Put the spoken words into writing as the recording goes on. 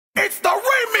It's the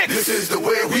remix. This is the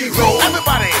way we roll.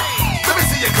 Everybody, let me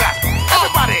see you clap.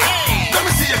 Everybody, let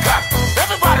me see you clap.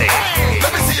 Everybody,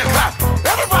 let me see you clap.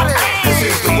 Everybody, this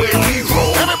is the way we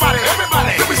roll. Everybody,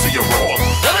 let me see you roll.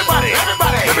 Everybody,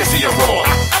 let me see you roll.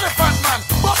 Elephant man,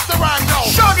 bust the rhyme now.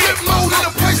 Get low in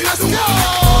the place, let's go.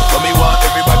 So me want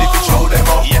everybody to show them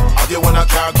up. How they wanna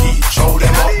car key, show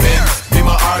them up. Benz, be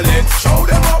my Harlan, show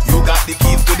them up. You got the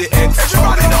keys to the X, show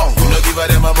them up. You know give a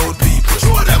them about people,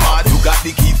 show them up. You got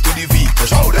the keys to the vehicle,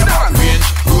 show them up. Range,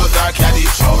 Rose or Caddy,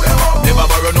 show them up. Never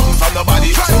borrow nothing from nobody,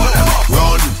 show them up.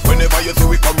 Run, whenever you see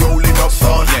we come rolling up,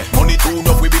 son. Money too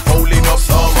enough, we be pulling up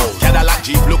some. Cadillac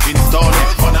Jeep looking stun.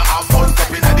 Wanna have fun,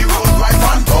 stepping at the road, right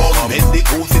phantom. Met the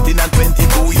cool sitting and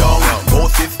 22 young.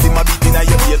 Both system a beating at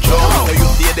your beer drum. So you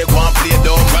see they go and play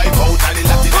dumb. Drive out and the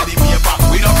Latin at the beer back,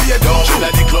 we don't play dumb. Chill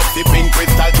at the club, sipping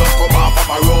crystal, just come off of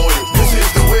a roll. This is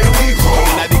the way we roll.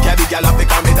 Coming at the caddy, gal have the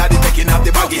camera, daddy taking off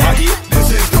the baggy haggy.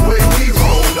 This is the way we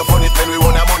roll. The fun is when we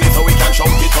want our money so we can shout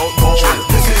it out more.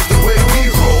 This is the way we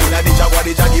roll. At the jaguar,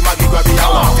 the jaggy, maggy, grabby, I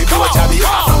want to do a chabby.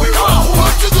 So we roll.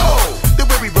 What you do? The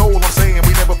way we roll, I'm saying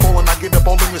we never fall and I get up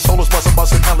all in your solos,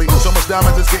 bustin' alley. So much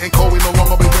diamonds, it's getting cold. We no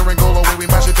longer be wearing gold. When we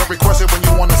mash it up, request it when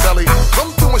you want to sell it.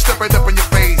 Come through and step right up in your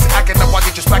face. Acting up while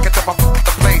you just back it up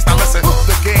the place. Now listen,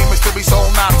 the game is to be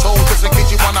sold, not told. Just in case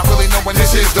you wanna really know when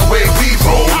this is the way we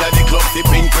roll. At the club,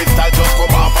 sipping crystal, just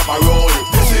come off of a roll.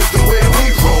 This is the way we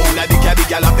roll. At the caddy,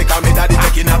 gal have the camera, daddy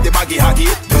taking off the baggy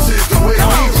haggy. This is the way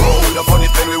we roll. The fun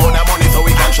is when we want our money so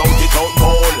we can shout it out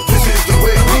more. This is the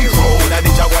way we roll. At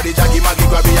the jaguar, the jaggy, maggy,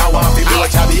 grabby, I want to do a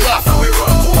chabby. So we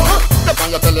roll. The man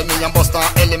you're telling me I'm Buster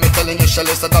Ellie, me telling you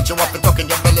Shelly, so that you have to tuck in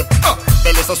your belly.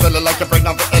 Belly so swelling like you're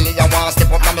pregnant for Ellie. I wanna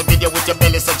step up on my video with your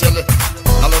belly so jelly.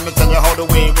 Now let me tell you how the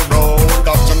way we roll.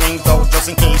 Got your name out just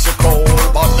in case you're cold.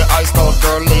 Bought the iced out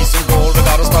girl lace and gold. We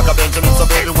got a stock of Benjamin so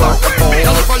baby work the pole.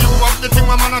 Now if you have the thing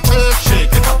I'm on a chase,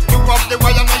 shake it up. You have the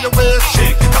wire on your waist,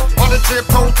 shake it up. All the drip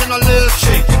out in a lace,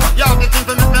 shake it up. You have the thing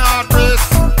to make me heart race.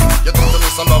 You think to me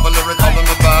so love a lyric, calling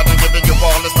me bad and giving you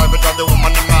all this time to drive the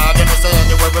woman in mad. And you say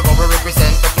anywhere we go we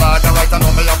represent the flag. And right I know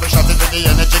me have a shot into the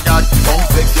energy god. Don't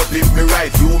flex you pimp me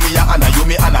right. You me a Anna, you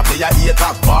me Anna. Play a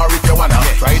 8-top bar if you wanna.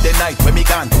 Friday night when me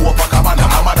can go up a cabana.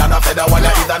 Mama than a feather one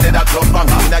is another club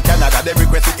banger. In a Canada they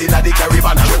request it in a the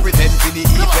Caribbean. Represent for the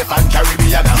East West and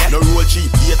Caribbean. No roll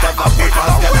cheap, 8-top a pay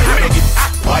fast. You know give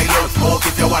wild out smoke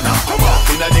if you wanna.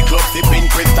 In a the club sipping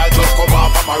crystal, just come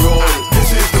off of a roll. This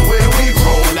is the way we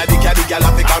roll. In a the caddy gal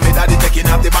have the camera, daddy taking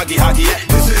off the baggy haggy.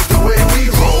 This is the way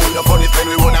we roll. The fun is when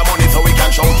we want our money so we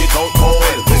can shout it out more.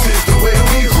 This is the way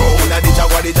we roll. In a the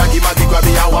jaguar, the jaggy, maggy,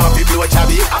 grabby, I want to blow a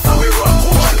chabby. That's how we roll.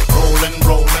 Rolling,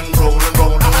 rolling, rolling,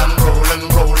 rolling, and rolling,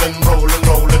 rolling, rolling,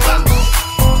 rolling, and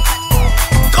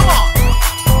Come on.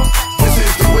 This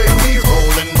is the way we roll.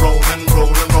 rolling, rolling,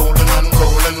 rolling, rolling, and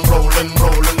rolling, rolling,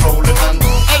 rolling, rolling, and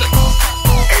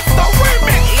It's the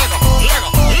remix.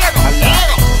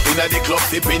 In a the club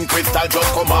sipping crystal,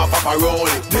 just come off of a roll.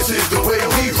 This is the way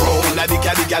we roll. In a the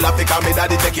caddy gal have the camera,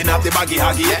 daddy taking off the baggy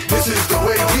haggy. This is the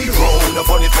way we roll. The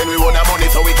fun is when we want our money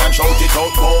so we can shout it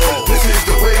out more. This is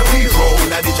the way we roll.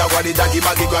 In a the jaguar, the jaggy,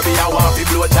 maggy, grabby, I want to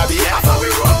blow a chabby. That's how we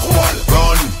roll.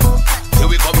 Run, here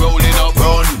we come rolling up,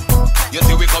 run. You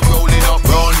see we come rolling up,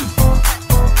 run.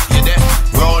 You there?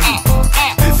 Run.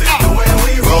 This is the way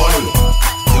we roll. Run.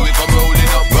 Here we come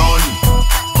rolling up, run.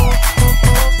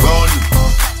 Run.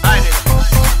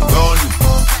 Run.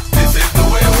 This is the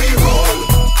way we roll.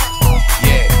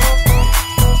 Yeah.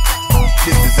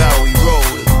 This is how we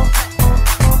roll.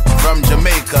 From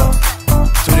Jamaica.